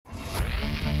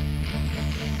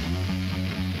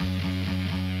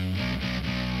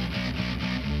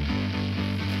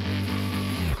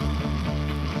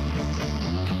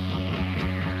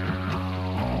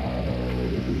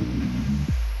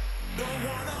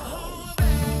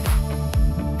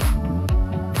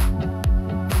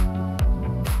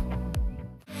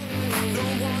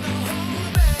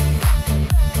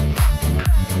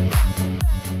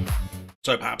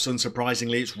So perhaps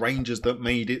unsurprisingly, it's Rangers that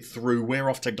made it through. We're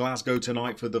off to Glasgow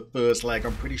tonight for the first leg.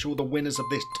 I'm pretty sure the winners of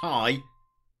this tie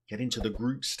get into the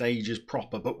group stages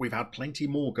proper, but we've had plenty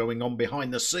more going on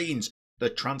behind the scenes. The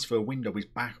transfer window is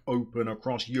back open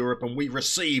across Europe, and we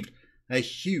received a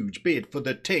huge bid for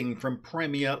the Ting from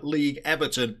Premier League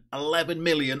Everton, 11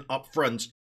 million up front,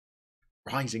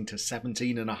 rising to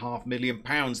 £17.5 million.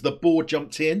 The board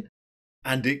jumped in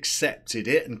and accepted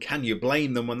it, and can you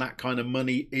blame them when that kind of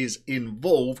money is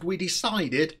involved? We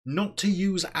decided not to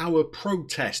use our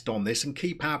protest on this and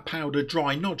keep our powder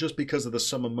dry, not just because of the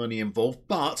sum of money involved,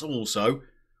 but also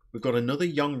we've got another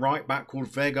young right back called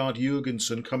Vegard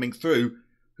Jurgensen coming through,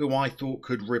 who I thought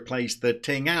could replace the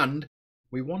Ting, and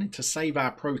we wanted to save our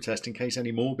protest in case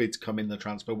any more bids come in the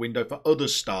transfer window for other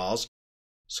stars,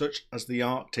 such as the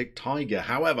Arctic Tiger.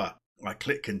 However, I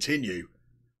clicked continue,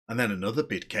 and then another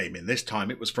bid came in. This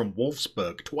time it was from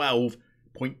Wolfsburg,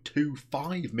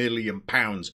 £12.25 million,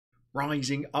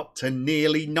 rising up to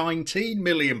nearly £19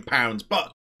 million.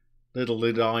 But little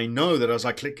did I know that as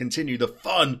I clicked continue, the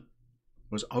fun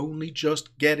was only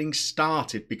just getting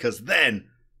started, because then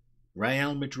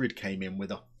Real Madrid came in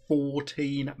with a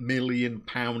 £14 million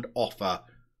offer,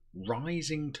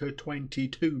 rising to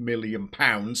 £22 million,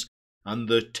 and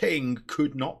the Ting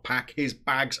could not pack his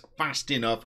bags fast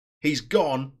enough. He's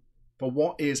gone for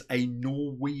what is a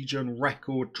Norwegian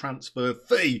record transfer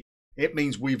fee. It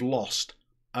means we've lost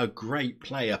a great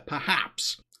player,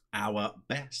 perhaps our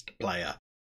best player.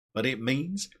 But it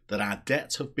means that our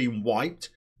debts have been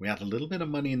wiped. We had a little bit of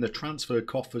money in the transfer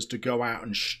coffers to go out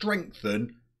and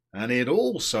strengthen. And it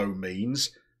also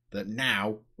means that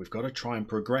now we've got to try and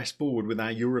progress forward with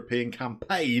our European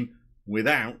campaign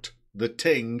without the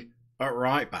Ting at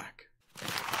right back.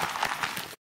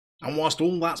 And whilst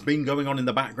all that's been going on in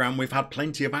the background, we've had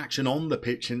plenty of action on the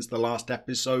pitch since the last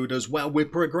episode as well. We're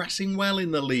progressing well in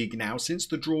the league now since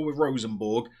the draw with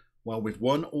Rosenborg. Well, we've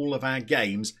won all of our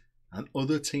games and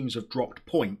other teams have dropped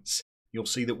points. You'll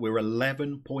see that we're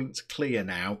 11 points clear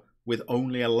now with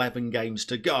only 11 games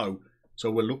to go. So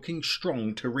we're looking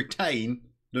strong to retain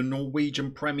the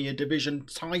Norwegian Premier Division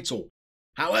title.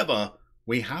 However,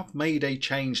 we have made a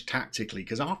change tactically,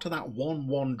 because after that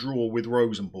 1-1 draw with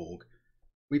Rosenborg,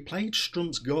 we played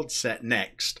Tromsdalen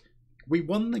next. We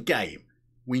won the game.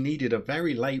 We needed a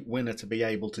very late winner to be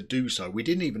able to do so. We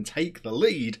didn't even take the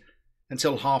lead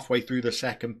until halfway through the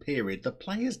second period. The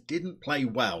players didn't play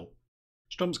well.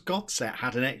 Tromsdalen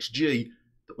had an XG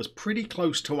that was pretty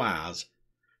close to ours,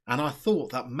 and I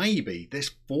thought that maybe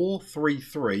this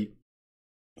 4-3-3,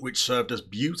 which served us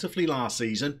beautifully last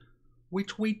season,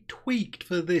 which we tweaked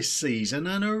for this season,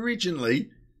 and originally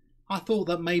I thought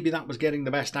that maybe that was getting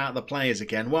the best out of the players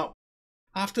again. Well,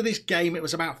 after this game, it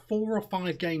was about 4 or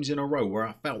 5 games in a row where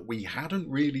I felt we hadn't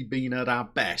really been at our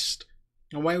best,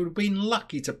 and we would have been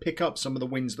lucky to pick up some of the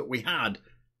wins that we had.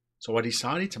 So I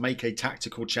decided to make a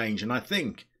tactical change, and I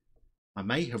think I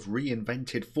may have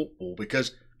reinvented football,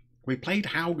 because we played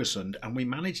Haugesund and we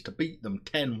managed to beat them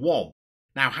 10-1.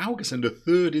 Now, Haugesund are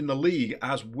third in the league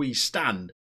as we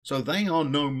stand, so they are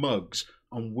no mugs,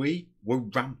 and we were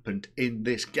rampant in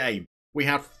this game. We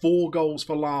had 4 goals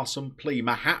for Larsen Pliem,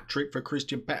 a hat-trick for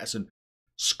Christian Pettersen.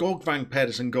 Skogvang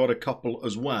Pedersen got a couple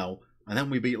as well, and then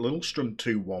we beat Lillestrøm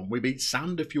 2-1. We beat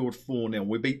Sandefjord 4-0.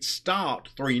 We beat Start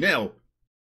 3-0.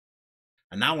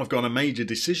 And now I've got a major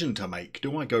decision to make.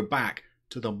 Do I go back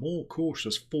to the more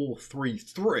cautious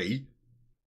 4-3-3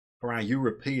 for our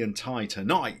European tie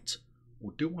tonight,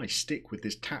 or do I stick with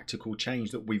this tactical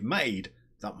change that we've made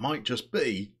that might just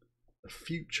be the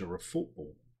future of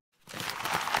football?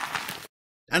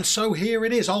 And so here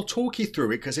it is. I'll talk you through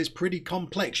it because it's pretty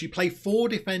complex. You play 4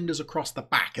 defenders across the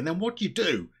back, and then what you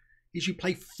do is you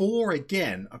play 4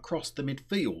 again across the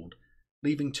midfield,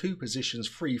 leaving 2 positions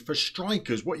free for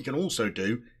strikers. What you can also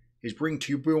do is bring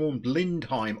Torbjørn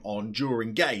Blindheim on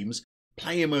during games,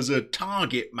 play him as a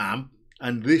target man,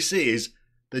 and this is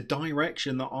the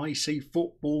direction that I see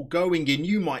football going in.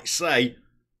 You might say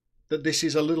that this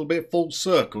is a little bit full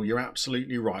circle. You're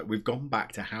absolutely right. We've gone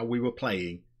back to how we were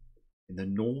playing in the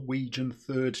Norwegian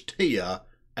third tier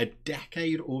a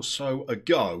decade or so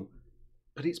ago,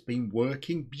 but it's been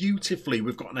working beautifully.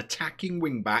 We've got an attacking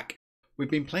wing back.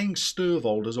 We've been playing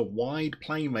Størvold as a wide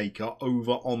playmaker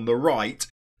over on the right,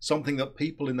 something that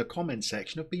people in the comment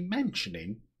section have been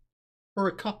mentioning for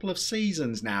a couple of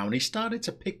seasons now, and he started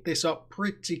to pick this up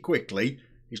pretty quickly.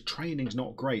 His training's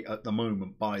not great at the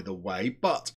moment, by the way,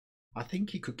 but I think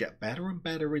he could get better and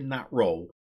better in that role.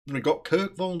 And we've got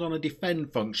Kirkvold on a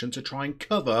defend function to try and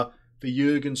cover for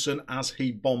Jurgensen as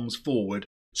he bombs forward.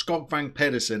 Skogvang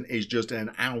Pedersen is just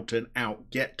an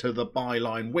out-and-out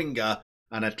get-to-the-byline winger,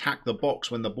 and attack the box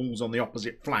when the ball's on the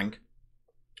opposite flank.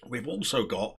 We've also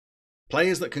got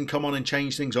players that can come on and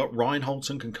change things up. Reinhold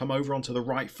can come over onto the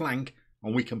right flank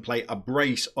and we can play a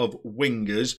brace of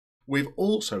wingers. We've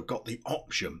also got the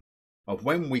option of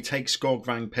when we take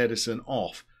Skogvang Pedersen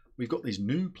off, we've got this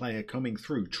new player coming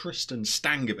through, Tristan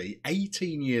Stangerby,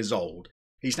 18 years old.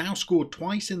 He's now scored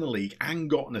twice in the league and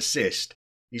got an assist.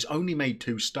 He's only made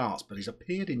 2 starts, but he's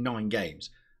appeared in 9 games.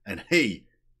 And he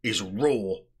is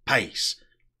raw pace.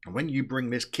 And when you bring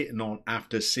this kitten on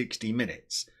after 60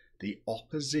 minutes, the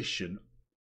opposition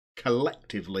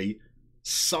collectively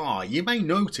sigh. You may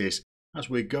notice, as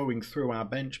we're going through our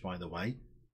bench, by the way,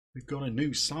 we've got a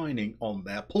new signing on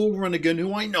there. Paul Runnigan,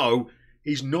 who I know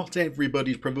is not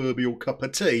everybody's proverbial cup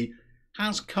of tea,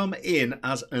 has come in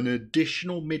as an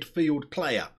additional midfield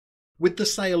player. With the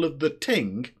sale of the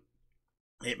Ting,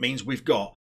 it means we've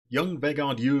got young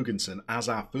Vegard Jurgensen as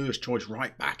our first choice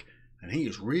right back. And he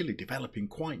is really developing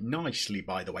quite nicely,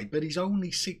 by the way. But he's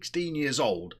only 16 years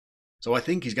old. So I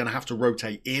think he's going to have to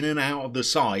rotate in and out of the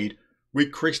side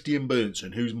with Christian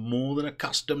Berntsen, who's more than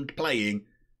accustomed playing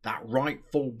that right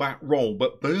full-back role.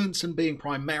 But Berntsen being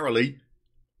primarily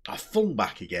a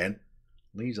full-back again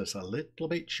leaves us a little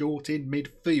bit short in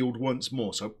midfield once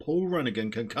more. So Paul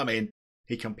Runnigan can come in.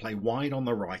 He can play wide on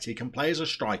the right. He can play as a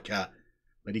striker.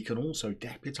 But he can also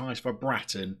deputise for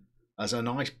Bratton as a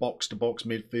nice box-to-box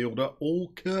midfielder, or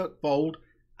Kirkvold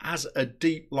as a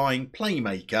deep-lying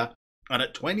playmaker. And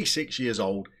at 26 years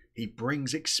old, he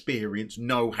brings experience,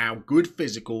 know-how, good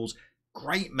physicals,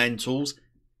 great mentals.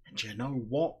 And you know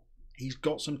what? He's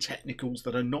got some technicals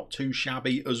that are not too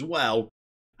shabby as well.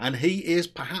 And he is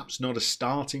perhaps not a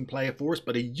starting player for us,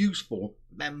 but a useful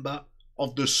member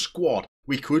of the squad.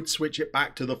 We could switch it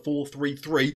back to the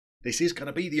 4-3-3. This is going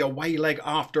to be the away leg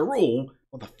after all.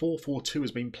 Well, the 4-4-2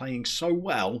 has been playing so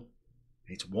well.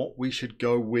 It's what we should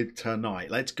go with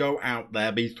tonight. Let's go out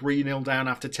there, be 3-0 down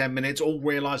after 10 minutes, all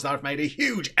realise that I've made a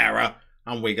huge error,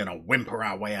 and we're going to whimper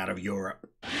our way out of Europe.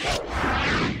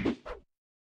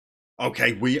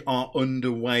 Okay, we are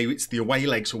underway. It's the away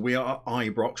leg, so we are at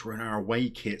Ibrox. We're in our away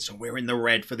kit, so we're in the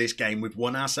red for this game. We've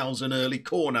won ourselves an early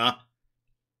corner.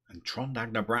 And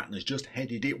Trondagna Bratton has just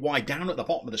headed it wide. Down at the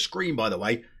bottom of the screen, by the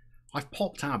way, I've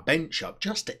popped our bench up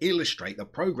just to illustrate the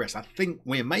progress I think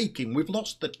we're making. We've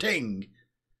lost the Ting,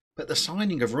 but the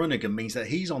signing of Runnigan means that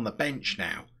he's on the bench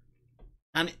now.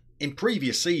 And in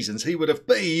previous seasons, he would have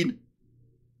been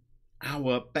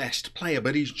our best player,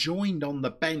 but he's joined on the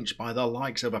bench by the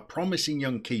likes of a promising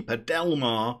young keeper,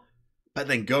 Delmar, but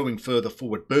then going further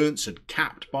forward, Berntsen,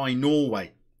 capped by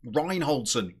Norway,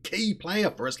 Reinholdsen, key player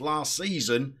for us last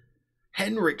season,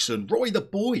 Henriksen, Roy the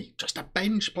Boy, just a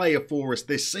bench player for us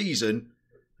this season,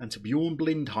 and to Bjorn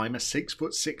Blindheim, a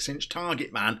 6'6"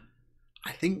 target man.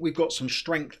 I think we've got some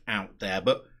strength out there,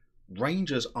 but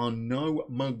Rangers are no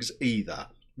mugs either.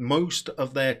 Most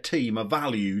of their team are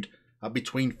valued at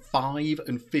between £5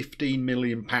 and £15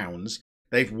 million.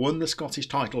 They've won the Scottish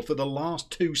title for the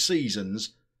last 2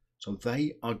 seasons, so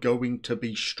they are going to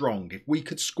be strong. If we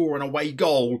could score an away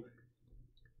goal,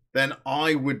 then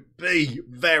I would be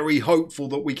very hopeful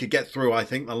that we could get through. I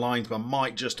think the linesman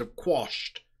might just have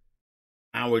quashed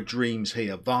our dreams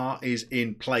here. VAR is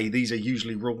in play. These are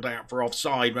usually ruled out for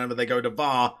offside whenever they go to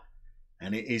VAR.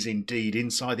 And it is indeed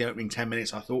inside the opening 10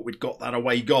 minutes. I thought we'd got that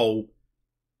away goal.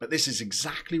 But this is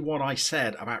exactly what I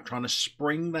said about trying to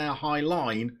spring their high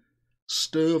line.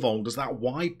 Sturvold as that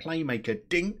wide playmaker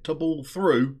dinked a ball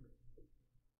through.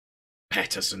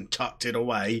 Pettersson tucked it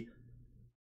away.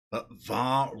 But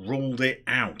VAR ruled it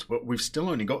out. But we've still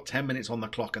only got 10 minutes on the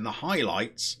clock. And the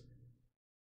highlights,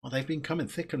 well, they've been coming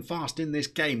thick and fast in this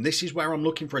game. This is where I'm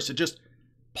looking for us to just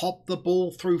pop the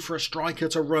ball through for a striker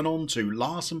to run onto.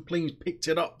 Larson Pleams picked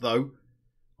it up, though.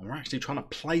 And we're actually trying to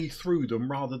play through them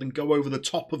rather than go over the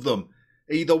top of them.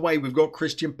 Either way, we've got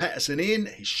Christian Pettersson in.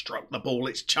 He struck the ball.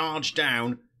 It's charged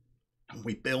down. And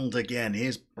we build again.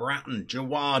 Here's Bratton,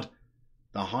 Jawad.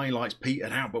 The highlights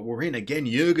petered out, but we're in again.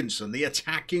 Jurgensen, the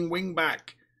attacking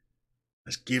wing-back,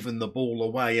 has given the ball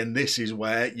away. And this is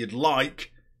where you'd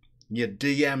like your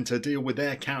DM to deal with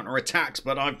their counter-attacks.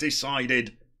 But I've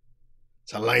decided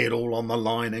to lay it all on the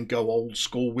line and go old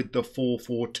school with the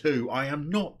 4-4-2. I am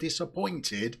not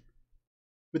disappointed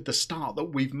with the start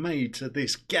that we've made to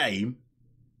this game.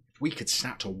 If we could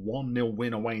snatch a 1-0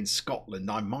 win away in Scotland,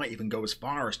 I might even go as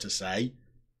far as to say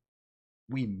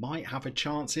we might have a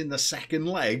chance in the second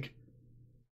leg,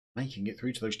 making it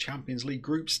through to those Champions League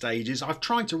group stages. I've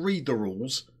tried to read the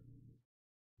rules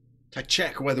to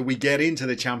check whether we get into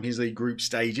the Champions League group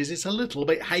stages. It's a little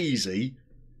bit hazy.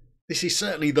 This is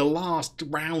certainly the last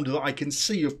round that I can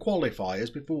see of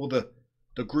qualifiers before the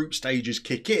group stages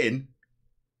kick in.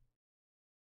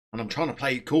 And I'm trying to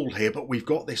play it cool here, but we've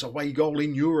got this away goal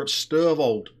in Europe.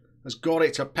 Sturvold has got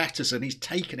it to Pettersson. He's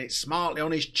taken it smartly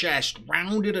on his chest,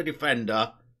 rounded a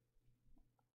defender,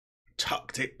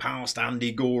 tucked it past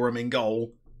Andy Gorham in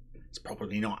goal. It's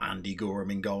probably not Andy Gorham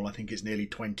in goal. I think it's nearly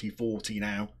 2040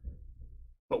 now.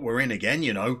 But we're in again,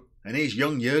 you know. And here's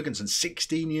young Jurgensen,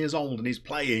 16 years old, and he's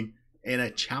playing in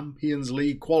a Champions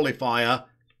League qualifier.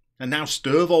 And now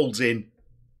Sturvold's in.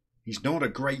 He's not a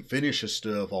great finisher,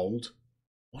 Sturvold.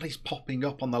 What is popping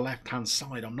up on the left-hand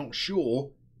side, I'm not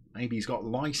sure. Maybe he's got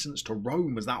licence to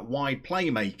roam as that wide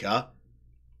playmaker.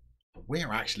 But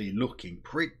we're actually looking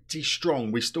pretty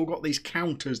strong. We've still got these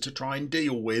counters to try and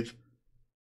deal with.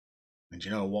 And you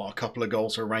know what? A couple of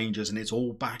goals for Rangers and it's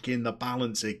all back in the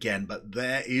balance again. But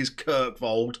there is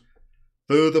Kirkvold.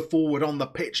 Further forward on the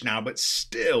pitch now, but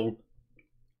still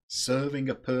serving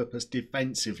a purpose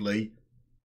defensively.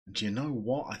 And you know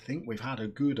what? I think we've had a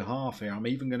good half here. I'm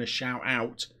even going to shout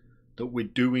out that we're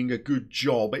doing a good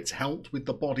job. It's helped with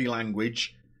the body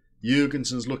language.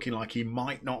 Jurgensen's looking like he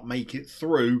might not make it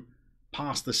through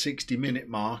past the 60-minute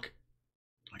mark.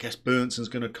 I guess Berntsen's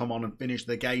going to come on and finish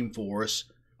the game for us.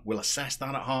 We'll assess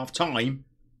that at half-time.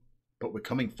 But we're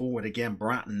coming forward again,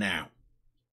 Bratton now.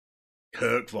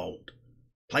 Kirkvold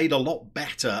played a lot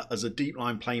better as a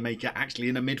deep-line playmaker, actually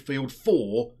in a midfield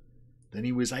 4, than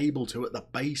he was able to at the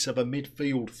base of a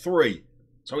midfield 3.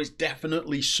 So it's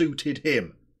definitely suited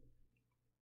him.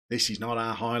 This is not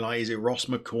our highlight, is it? Ross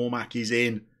McCormack is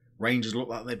in. Rangers look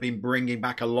like they've been bringing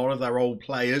back a lot of their old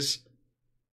players.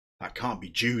 That can't be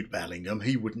Jude Bellingham.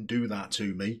 He wouldn't do that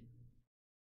to me.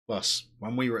 Plus,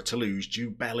 when we were at Toulouse,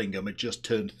 Jude Bellingham had just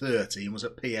turned 30 and was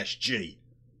at PSG.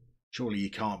 Surely he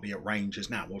can't be at Rangers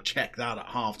now. We'll check that at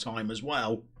half-time as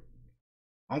well.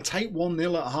 I'll take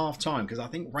 1-0 at half-time because I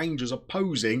think Rangers are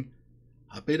posing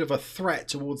a bit of a threat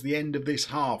towards the end of this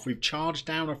half. We've charged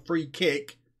down a free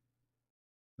kick.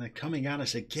 They're coming at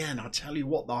us again. I tell you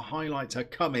what, the highlights are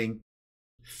coming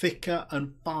thicker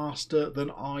and faster than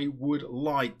I would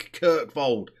like.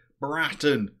 Kirkvold,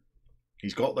 Bratton.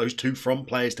 He's got those two front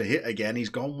players to hit again. He's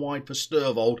gone wide for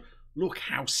Sturvold. Look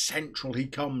how central he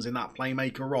comes in that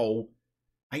playmaker role.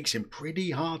 Makes him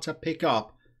pretty hard to pick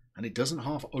up. And it doesn't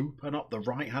half open up the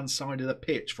right-hand side of the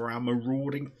pitch for our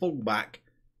marauding fullback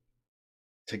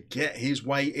to get his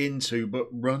way into.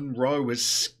 But Runrow has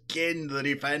skinned the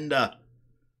defender.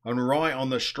 And right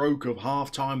on the stroke of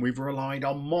half-time, we've relied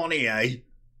on Monnier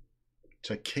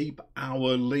to keep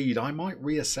our lead. I might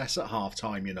reassess at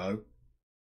half-time, you know.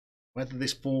 Whether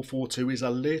this 4-4-2 is a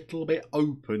little bit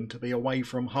open to be away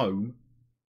from home.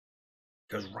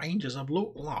 Because Rangers have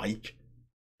looked like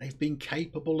they've been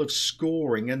capable of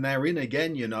scoring. And they're in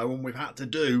again, you know. And we've had to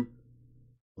do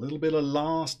a little bit of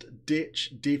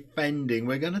last-ditch defending.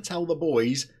 We're going to tell the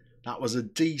boys that was a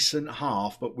decent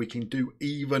half. But we can do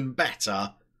even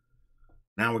better.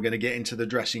 Now we're going to get into the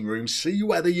dressing room. See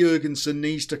whether Jurgensen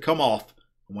needs to come off.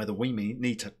 And whether we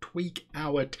need to tweak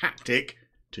our tactic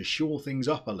to shore things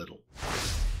up a little.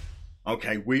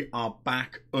 Okay, we are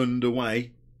back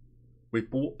underway. We've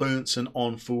brought Berntsen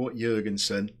on for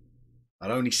Jurgensen.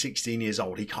 At only 16 years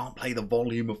old, he can't play the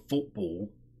volume of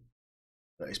football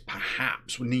that is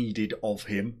perhaps needed of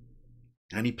him.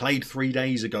 And he played 3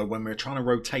 days ago when we were trying to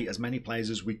rotate as many players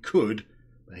as we could.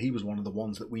 But he was one of the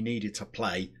ones that we needed to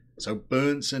play. So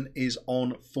Berntsen is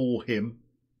on for him.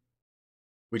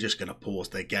 We're just going to pause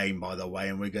the game, by the way,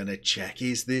 and we're going to check.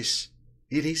 Is this...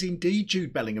 It is indeed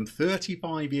Jude Bellingham,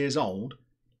 35 years old.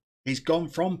 He's gone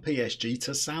from PSG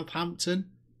to Southampton.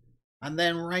 And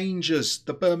then Rangers,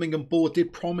 the Birmingham board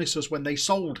did promise us when they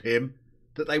sold him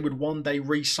that they would one day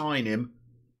re-sign him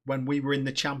when we were in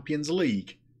the Champions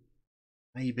League.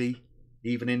 Maybe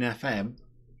even in FM.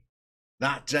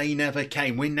 That day never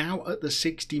came. We're now at the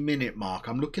 60-minute mark.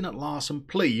 I'm looking at Larson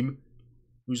Pleam,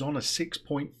 who's on a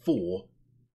 6.4.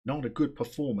 Not a good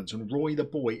performance. And Roy the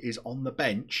boy is on the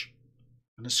bench.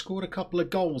 And has scored a couple of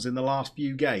goals in the last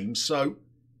few games. So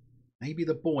maybe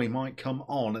the boy might come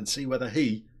on and see whether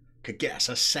he could get us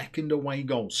a second away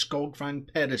goal.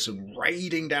 Skogvan Pedersen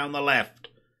raiding down the left.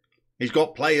 He's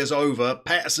got players over.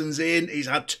 Pedersen's in. He's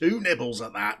had 2 nibbles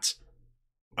at that.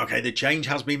 Okay, the change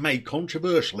has been made.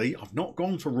 Controversially, I've not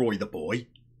gone for Roy the boy.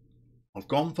 I've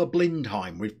gone for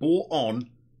Blindheim. We've brought on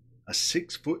a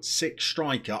 6'6"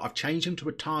 striker. I've changed him to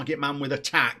a target man with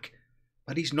attack.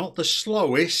 But he's not the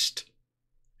slowest,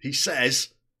 he says,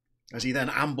 as he then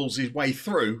ambles his way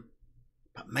through.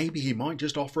 But maybe he might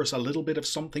just offer us a little bit of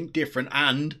something different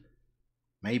and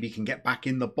maybe can get back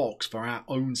in the box for our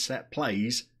own set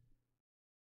plays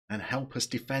and help us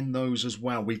defend those as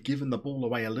well. We've given the ball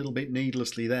away a little bit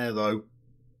needlessly there, though.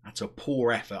 That's a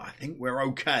poor effort. I think we're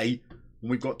okay. And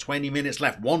we've got 20 minutes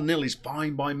left. 1-0 is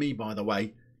fine by me, by the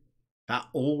way. That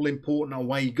all-important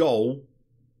away goal,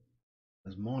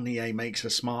 as Monnier makes a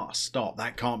smart stop.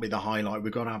 That can't be the highlight.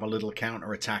 We've got to have a little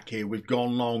counter-attack here. We've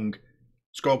gone long.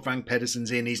 Skog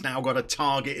Pedersen's in. He's now got a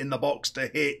target in the box to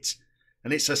hit.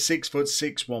 And it's a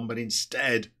 6'6" one, but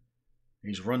instead,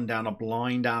 he's run down a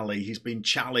blind alley. He's been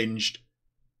challenged.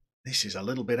 This is a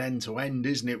little bit end-to-end,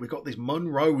 isn't it? We've got this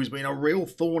Munro who's been a real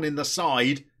thorn in the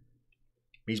side.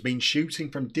 He's been shooting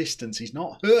from distance. He's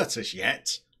not hurt us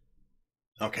yet.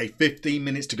 Okay, 15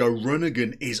 minutes to go.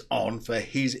 Runnigan is on for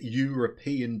his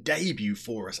European debut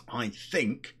for us, I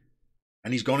think.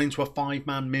 And he's gone into a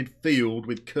 5-man midfield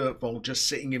with Kirkvold just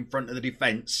sitting in front of the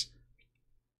defence.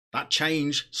 That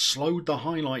change slowed the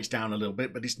highlights down a little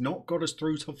bit, but it's not got us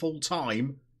through to full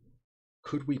time.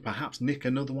 Could we perhaps nick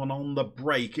another one on the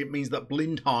break? It means that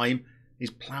Blindheim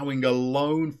is ploughing a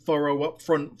lone furrow up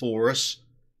front for us.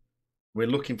 We're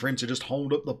looking for him to just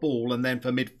hold up the ball and then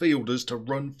for midfielders to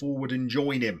run forward and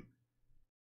join him.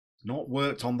 Not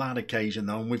worked on that occasion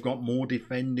though, and we've got more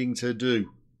defending to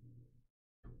do.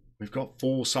 We've got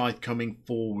Forsyth coming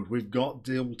forward. We've got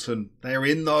Dilton. They're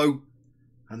in though,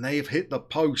 and they have hit the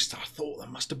post. I thought there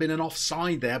must have been an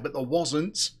offside there, but there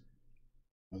wasn't.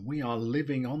 And we are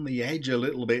living on the edge a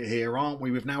little bit here, aren't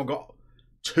we? We've now got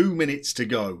 2 minutes to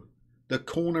go. The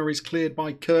corner is cleared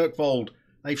by Kirkvold.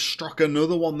 They've struck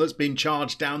another one that's been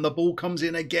charged down. The ball comes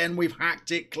in again. We've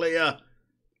hacked it clear.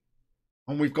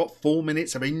 And we've got 4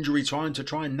 minutes of injury time to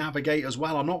try and navigate as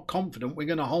well. I'm not confident we're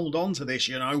going to hold on to this,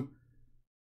 you know.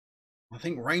 I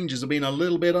think Rangers have been a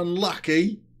little bit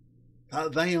unlucky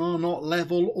that they are not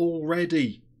level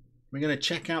already. We're going to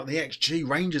check out the XG.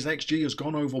 Rangers XG has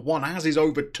gone over 1, as is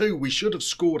over 2. We should have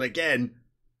scored again.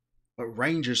 But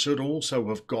Rangers should also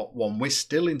have got 1. We're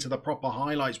still into the proper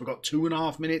highlights. We've got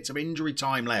 2.5 minutes of injury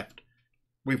time left.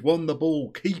 We've won the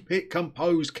ball. Keep it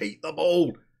composed. Keep the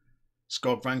ball.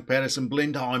 Skog Pedersen,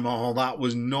 Blindheim. Oh, that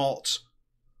was not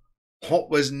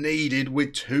what was needed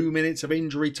with 2 minutes of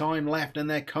injury time left. And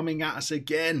they're coming at us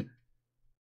again.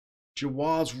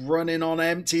 Jawad's running on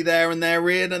empty there and they're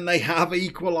in and they have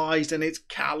equalised. And it's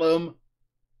Callum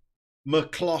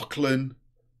McLaughlin.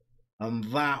 And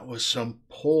that was some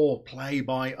poor play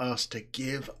by us to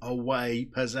give away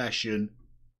possession.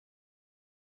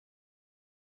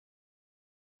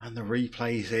 And the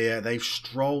replays here, they've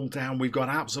strolled down. We've got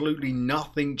absolutely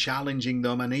nothing challenging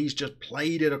them. And he's just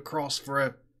played it across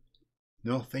for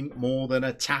nothing more than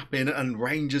a tap-in. And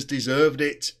Rangers deserved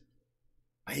it.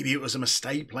 Maybe it was a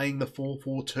mistake playing the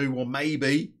 4-4-2. Or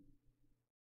maybe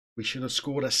we should have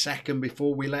scored a second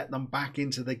before we let them back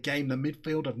into the game. The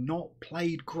midfield have not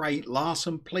played great.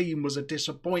 Larson Pleen was a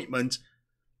disappointment.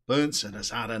 Berntsen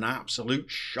has had an absolute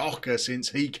shocker since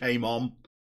he came on.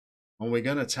 And we're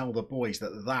going to tell the boys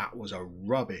that that was a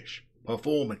rubbish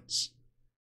performance.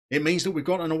 It means that we've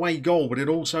got an away goal, but it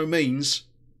also means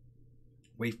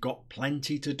we've got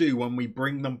plenty to do when we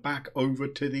bring them back over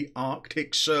to the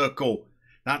Arctic Circle.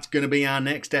 That's going to be our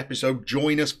next episode.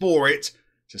 Join us for it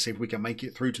to see if we can make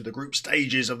it through to the group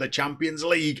stages of the Champions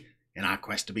League in our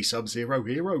quest to be Sub-Zero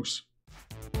heroes.